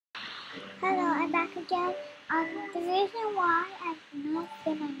Hello, I'm back again. The reason why I've not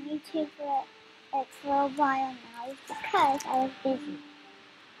been on YouTube for a while now is because I was busy.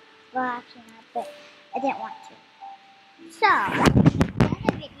 Well, actually not, but I didn't want to. So,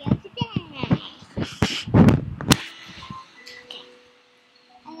 I'm making a video today. Okay.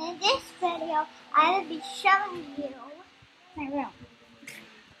 And in this video, I will be showing you my room.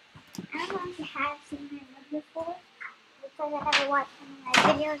 I don't know if you have seen my room before, because I haven't watched any of my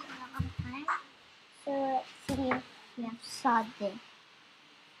videos in a long time. So let's see if you have saw this.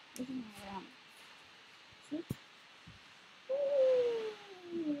 This is my room. See?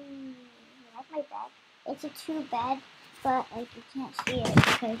 You like my bed? It's a two bed, but like you can't see it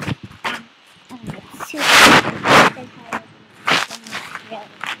because it's too big. Really.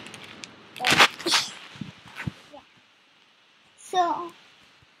 But, yeah. So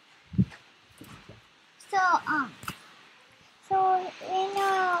so um so you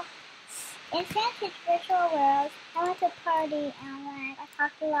know in Fantasy Virtual World I went to a party and like I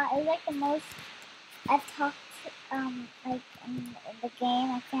talked a lot. It was like the most I've talked like in the game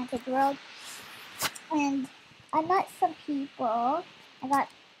like Fantasy World. And I met some people. I got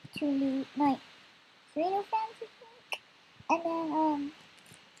three new friends, I think. And then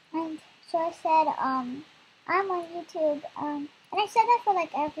and so I said I'm on YouTube and I said that for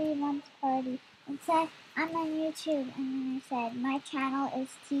like every month's party and said I'm on YouTube and then I said my channel is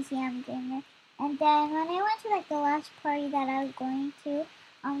TCM Gamer. And then when I went to like the last party that I was going to,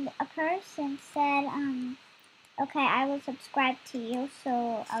 a person said okay, I will subscribe to you,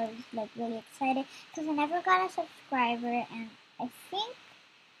 so I was like really excited because I never got a subscriber, and I think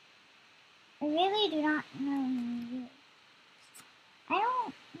I really do not know you. I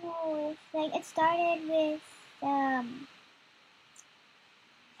don't know if like it started with I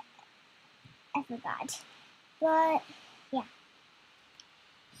forgot, but yeah.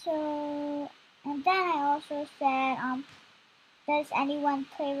 So and then I also said does anyone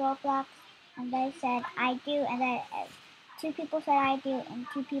play Roblox? And they said I do, and then two people said I do, and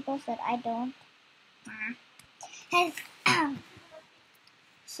two people said I don't. And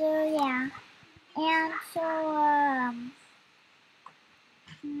so yeah, and so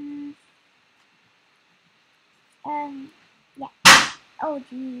mm, yeah. Oh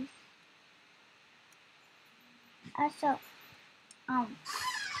geez. So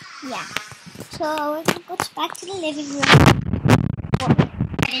yeah. So we're gonna go back to the living room.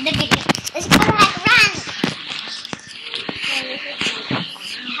 In the video, let's go back run. I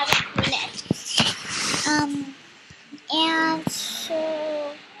have a list. And so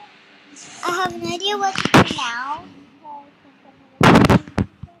I have an idea what to do now.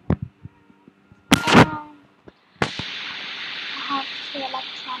 And I have two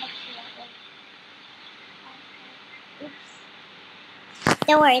electronic Oops.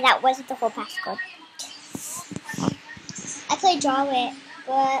 Don't worry, that wasn't the whole passcode. I play Draw It,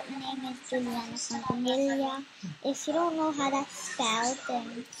 but my name is Juliana Santanelia. If you don't know how that's spelled,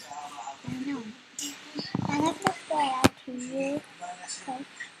 then I don't know. I'm going to throw it out to you. Okay.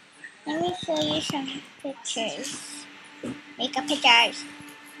 Let me show you some pictures. Makeup pictures.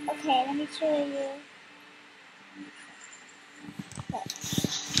 Okay, let me show you. Okay.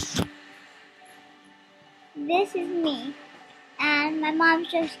 This is me. And my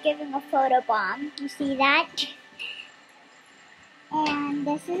mom's just giving a photo bomb. You see that? And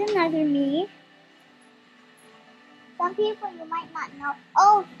this is another me. Some people you might not know.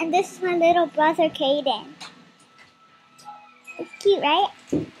 Oh, and this is my little brother, Caden. It's cute, right?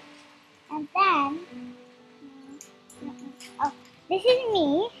 And then, oh, this is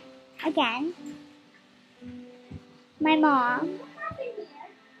me, again. My mom.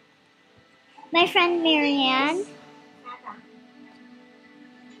 My friend Marianne.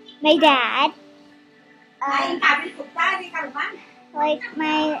 My dad. Like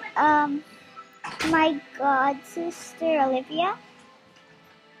my god sister Olivia.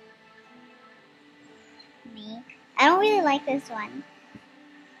 Me. I don't really like this one.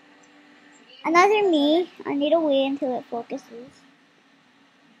 Another me. I need to wait until it focuses.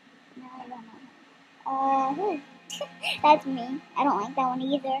 No, I don't know. That's me. I don't like that one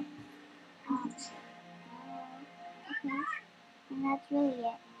either. And that's really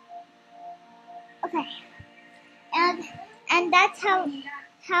it. Okay. And that's how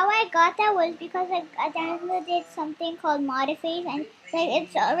I got that was because I downloaded something called Modiface, and like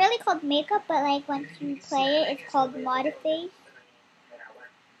it's really called Makeup, but like once you play it, it's called Modiface.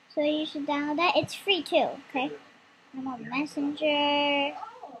 So you should download that. It's free too. Okay. I'm on Messenger.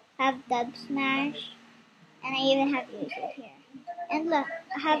 Have Dubsmash, and I even have User here. And look,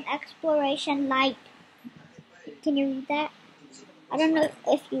 I have Exploration Light. Can you read that? I don't know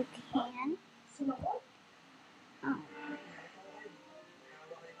if you can. Oh.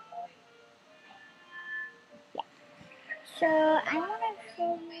 Yeah. So I want to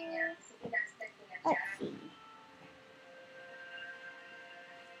show you. Let's see.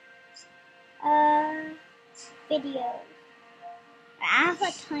 Videos. I have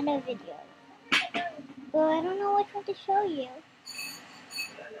a ton of videos, but I don't know which one to show you.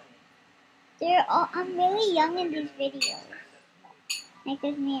 I'm really young in these videos. Like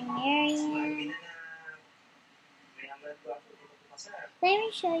there's me and Marian. Let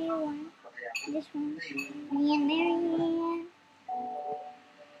me show you one. This one. Me and Marian.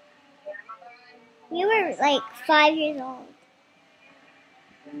 We were like 5 years old.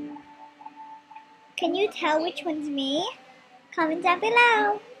 Can you tell which one's me? Comment down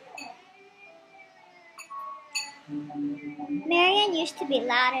below. Marian used to be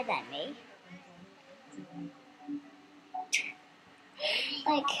louder than me.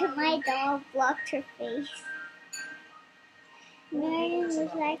 Like my dog blocked her face. Marian was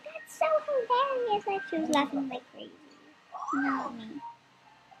like, "That's so hilarious!" Like she was laughing like crazy. Not me.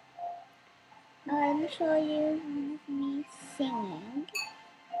 Let me show you one of me singing.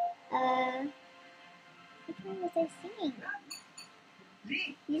 Which one was I singing?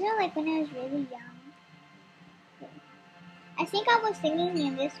 These are like when I was really young. I think I was singing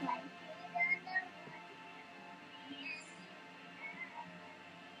in this one.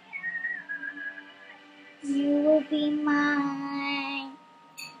 You will be mine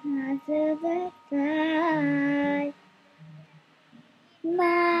until the sky.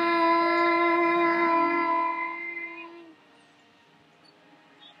 Mine.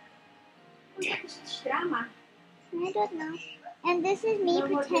 I don't know. And this is me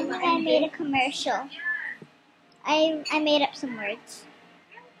pretending I made a commercial. I made up some words.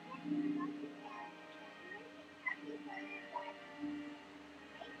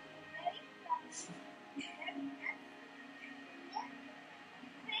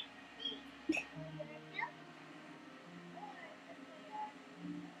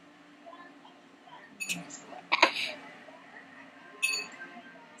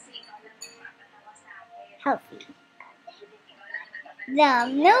 Healthy. The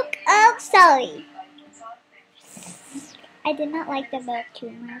milk of Sully. I did not like the milk too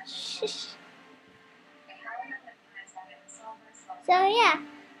much. So yeah,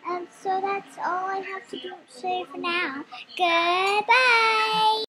 and so that's all I have to say for now. Goodbye.